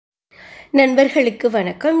நண்பர்களுக்கு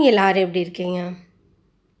வணக்கம். எல்லாரும் எப்படி இருக்கீங்க?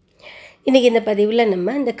 இன்றைக்கி இந்த பதிவில்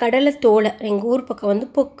நம்ம இந்த கடலை தோலை, எங்கள் ஊர் பக்கம் வந்து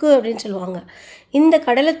பொக்கு அப்படின்னு சொல்லுவாங்க. இந்த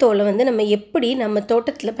கடலை தோலை வந்து நம்ம எப்படி நம்ம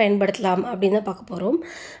தோட்டத்தில் பயன்படுத்தலாம் அப்படின்னு தான் பார்க்க போகிறோம்.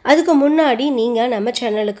 அதுக்கு முன்னாடி நீங்கள் நம்ம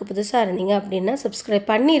சேனலுக்கு புதுசாக இருந்தீங்க அப்படின்னா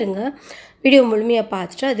சப்ஸ்கிரைப் பண்ணிடுங்க. வீடியோ முழுமையாக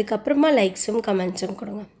பார்த்துட்டு அதுக்கப்புறமா லைக்ஸும் கமெண்ட்ஸும்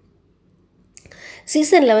கொடுங்க.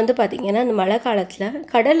 சீசனில் வந்து பார்த்திங்கன்னா இந்த மழை காலத்தில்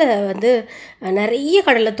கடலை வந்து நிறைய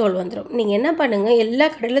கடலைத்தோல் வந்துடும். நீங்கள் என்ன பண்ணுங்கள், எல்லா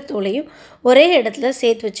கடலைத்தோலையும் ஒரே இடத்துல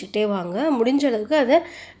சேர்த்து வச்சுக்கிட்டே வாங்க. முடிஞ்ச அளவுக்கு அதை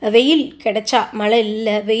வெயில் கிடைச்சா, மழை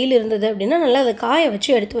இல்லை வெயில் இருந்தது அப்படின்னா நல்லா அதை காய வச்சு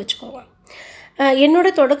எடுத்து வச்சுக்கோங்க.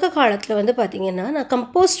 என்னோடய தொடக்க காலத்தில் வந்து பார்த்திங்கன்னா நான்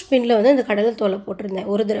கம்போஸ்ட் பின்னில் வந்து இந்த கடலைத்தோலை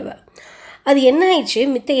போட்டிருந்தேன் ஒரு தடவை. அது என்ன ஆயிடுச்சு,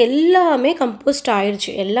 மித்த எல்லாமே கம்போஸ்ட்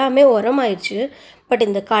ஆயிடுச்சு, எல்லாமே உரம் ஆயிடுச்சு. பட்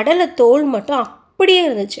இந்த கடலைத்தோல் மட்டும் அப்படியே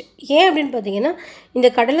இருந்துச்சு. ஏன் அப்படின்னு பார்த்தீங்கன்னா, இந்த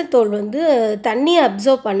கடலைத்தோல் வந்து தண்ணியை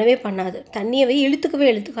அப்சர்வ் பண்ணவே பண்ணாது, தண்ணியவே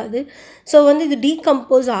இழுத்துக்காது. ஸோ வந்து இது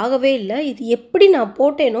டீகம்போஸ் ஆகவே இல்லை. இது எப்படி நான்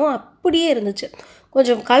போட்டேனோ அப்படியே இருந்துச்சு.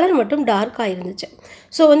 கொஞ்சம் கலர் மட்டும் டார்க்காக இருந்துச்சு.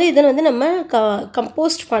 ஸோ வந்து இதை வந்து நம்ம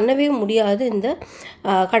கம்போஸ்ட் பண்ணவே முடியாது. இந்த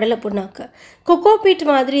கடலை புண்ணாக்கு கொக்கோபீட்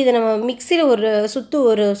மாதிரி இதை நம்ம மிக்சியில்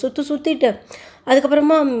ஒரு சுற்றிட்டு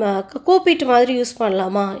அதுக்கப்புறமா கொக்கோபீட் மாதிரி யூஸ்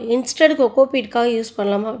பண்ணலாமா, இன்ஸ்டன்ட் கொக்கோபீட்டுக்காக யூஸ்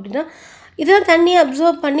பண்ணலாமா அப்படின்னா இதெல்லாம் தண்ணியை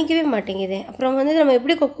அப்சர்வ் பண்ணிக்கவே மாட்டேங்குது. அப்புறம் வந்து நம்ம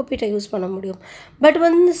எப்படி கொக்கோபீட்டை யூஸ் பண்ண முடியும்? பட்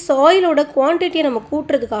வந்து சாயிலோட குவான்டிட்டியை நம்ம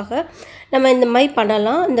கூட்டுறதுக்காக நம்ம இந்த மாதிரி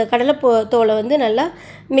பண்ணலாம். இந்த கடலை தோலை வந்து நல்லா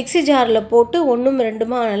மிக்சி ஜாரில் போட்டு 1-2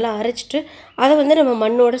 நல்லா அரைச்சிட்டு அதை வந்து நம்ம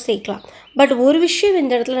மண்ணோடு சேர்க்கலாம். பட் ஒரு விஷயம்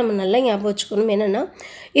இந்த இடத்துல நம்ம நல்லா ஞாபகம் வச்சுக்கணும். என்னென்னா,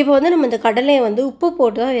 இப்போ வந்து நம்ம இந்த கடலையை வந்து உப்பு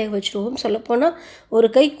போட்டு தான் வேக வச்சுருவோம். சொல்லப்போனால் ஒரு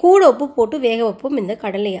கை கூட உப்பு போட்டு வேக வைப்போம் இந்த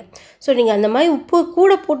கடலையை. ஸோ நீங்கள் அந்த மாதிரி உப்பு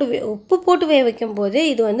போட்டு வேக வைக்கும் போதே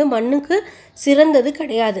இது வந்து மண்ணுக்கு சிறந்தது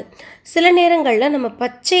கிடையாது. சில நேரங்களில் நம்ம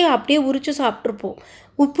பச்சையை அப்படியே உரித்து சாப்பிட்ருப்போம்.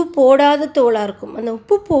 உப்பு போடாத தோலாக இருக்கும். அந்த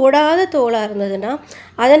உப்பு போடாத தோலாக இருந்ததுன்னா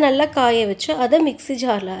அதை நல்லா காய வச்சு அதை மிக்சி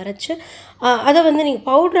ஜாரில் அரைச்சி அதை வந்து நீங்கள்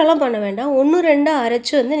பவுட்ரெல்லாம் பண்ண வேண்டாம், 1-2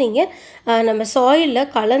 அரைச்சி வந்து நீங்கள் நம்ம சாயிலில்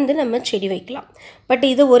கலந்து நம்ம செடி வைக்கலாம். பட்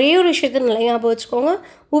இது ஒரே ஒரு விஷயத்தை நல்லா ஞாபகம் வச்சுக்கோங்க,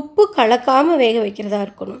 உப்பு கலக்காமல் வேக வைக்கிறதா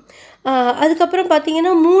இருக்கணும். அதுக்கப்புறம்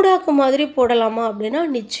பார்த்திங்கன்னா மூடாக்கு மாதிரி போடலாமா அப்படின்னா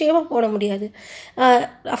நிச்சயமாக போட முடியாது.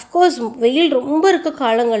 அஃப்கோர்ஸ் வெயில் ரொம்ப இருக்க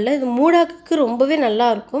காலங்களில் இது மூடாக்கு ரொம்பவே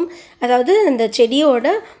நல்லாயிருக்கும். அதாவது இந்த செடியோட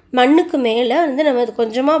மண்ணுக்கு மேலே வந்து நம்ம அது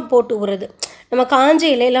கொஞ்சமாக போட்டு விடுறது, நம்ம காஞ்ச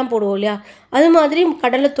இலையெல்லாம் போடுவோம் இல்லையா, அது மாதிரி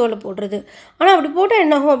கடலைத்தோலை போடுறது. ஆனால் அப்படி போட்டால்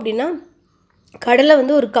என்னாகும் அப்படின்னா, கடலை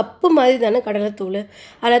வந்து ஒரு கப்பு மாதிரி தானே கடலைத்தூள்,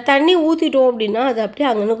 அதில் தண்ணி ஊற்றிட்டோம் அப்படின்னா அது அப்படியே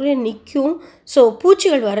அங்கனுக்குள்ளே நிற்கும். ஸோ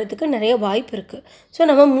பூச்சிகள் வர்றதுக்கு நிறைய வாய்ப்பு இருக்குது. ஸோ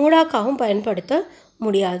நம்ம மூடாக்காகவும் பயன்படுத்த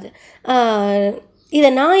முடியாது.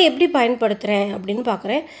 இதை நான் எப்படி பயன்படுத்துகிறேன் அப்படின்னு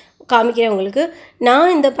காமிக்கிறேன் உங்களுக்கு.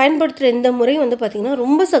 நான் இந்த பயன்படுத்துகிற இந்த முறை வந்து பார்த்திங்கன்னா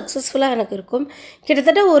ரொம்ப சக்ஸஸ்ஃபுல்லாக எனக்கு இருக்கும்.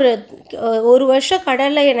 கிட்டத்தட்ட ஒரு வருஷம்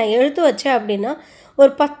கடலையை நான் எடுத்து வச்சேன் அப்படின்னா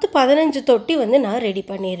ஒரு 10-15 தொட்டி வந்து நான் ரெடி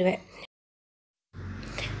பண்ணிடுவேன்.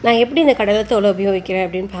 நான் எப்படி இந்த கடலைத்தோலை உபயோகிக்கிறேன்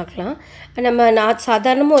அப்படின்னு பார்க்கலாம். நான்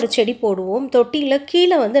சாதாரணமாக ஒரு செடி போடுவோம், தொட்டியில்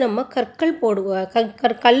கீழே வந்து நம்ம கற்கள் போடுவோம்,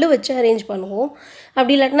 கல் வச்சு அரேஞ்ச் பண்ணுவோம்.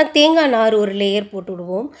 அப்படி இல்லாட்டினா தேங்காய் நார் ஒரு லேயர் போட்டு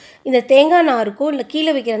விடுவோம். இந்த தேங்காய் நாருக்கோ இல்லை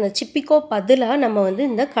கீழே வைக்கிற அந்த சிப்பிக்கோ பதிலாக நம்ம வந்து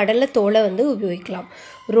இந்த கடலைத்தோலை வந்து உபயோகிக்கலாம்.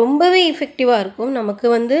 ரொம்பவே எஃபெக்டிவாக இருக்கும். நமக்கு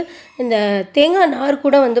வந்து இந்த தேங்காய் நார்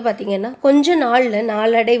கூட வந்து பார்த்திங்கன்னா கொஞ்ச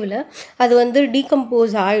நாளடைவில் அது வந்து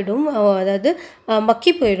டீகம்போஸ் ஆகிடும், அதாவது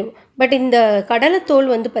மக்கி போயிடும். பட் இந்த கடலைத்தோல்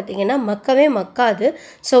வந்து பார்த்திங்கன்னா மக்கவே மக்காது.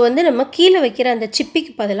 ஸோ வந்து நம்ம கீழே வைக்கிற அந்த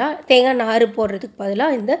சிப்பிக்கு பதிலாக தேங்காய் நார் போடுறதுக்கு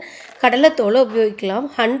பதிலாக இந்த கடலைத்தோலை உபயோகிக்கலாம்.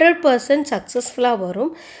 100% சக்ஸஸ்ஃபுல்லாக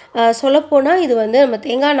வரும். சொல்லப்போனால் இது வந்து நம்ம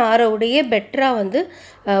தேங்காய் நாரோடையே பெட்டராக வந்து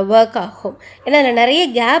ஒர்க் ஆகும். ஏன்னா அதில் நிறைய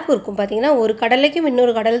கேப் இருக்கும். பார்த்திங்கன்னா ஒரு கடலைக்கும்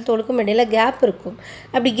இன்னொரு கடலைத்தோலுக்கும் இடையில கேப் இருக்கும்.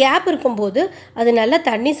 அப்படி கேப் இருக்கும்போது அது நல்லா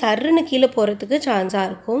தண்ணி சர்றுன்னு கீழே போகிறதுக்கு சான்ஸாக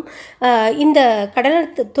இருக்கும். இந்த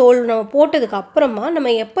கடலைத்தோல் நம்ம போட்டதுக்கு அப்புறமா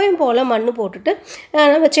நம்ம எப்பயும் போல் மண் போட்டுட்டு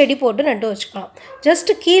நம்ம செடி போட்டு நட்டு வச்சுக்கலாம்.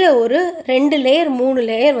 ஜஸ்ட்டு கீழே ஒரு 2 லேயர் 3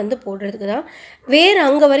 லேயர் வந்து போடுறதுக்கு தான். வேர்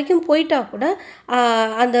அங்கே வரைக்கும் போயிட்டா கூட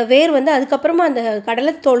அந்த வேர் வந்து அதுக்கப்புறமா அந்த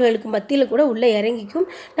கடலைத்தோல்களுக்கு மத்தியில் கூட உள்ளே இறங்கிக்கும்.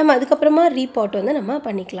 நம்ம அதுக்கப்புறமா ரீபாட் வந்து நம்ம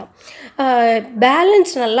பண்ணிக்கலாம்.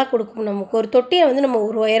 பேலன்ஸ் நல்லா கொடுக்கும். நமக்கு ஒரு தொட்டியை வந்து நம்ம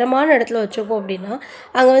ஒரு உயரமான இடத்துல வச்சுருக்கோம் அப்படின்னா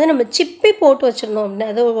அங்கே வந்து நம்ம சிப்பி போட்டு வச்சுருந்தோம் அப்படின்னா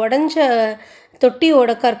அது உடஞ்ச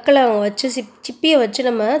தொட்டியோட கற்களை அவங்க வச்சு சிப்பியை வச்சு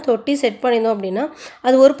நம்ம தொட்டி செட் பண்ணியிருந்தோம் அப்படின்னா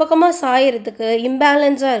அது ஒரு பக்கமாக சாயறதுக்கு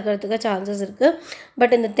இம்பேலன்ஸாக இருக்கிறதுக்கு சான்சஸ் இருக்குது.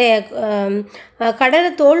 பட் இந்த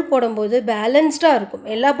கடலைத்தோல் போடும்போது பேலன்ஸ்டாக இருக்கும்,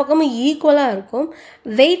 எல்லா பக்கமும் ஈக்குவலாக இருக்கும்,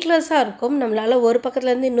 வெயிட்லெஸ்ஸாக இருக்கும். நம்மளால் ஒரு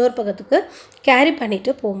பக்கத்துலேருந்து இன்னொரு பக்கத்துக்கு கேரி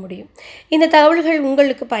பண்ணிட்டு போக முடியும். இந்த தகவல்கள்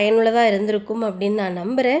உங்களுக்கு பயனுள்ளதாக இருந்திருக்கும் அப்படின்னு நான்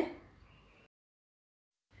நம்புகிறேன்.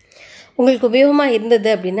 உங்களுக்கு உபயோகமாக இருந்தது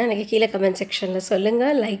அப்படின்னா எனக்கு கீழே கமெண்ட் செக்ஷனில்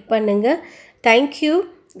சொல்லுங்கள், லைக் பண்ணுங்கள். தேங்க்யூ.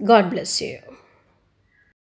 God bless you.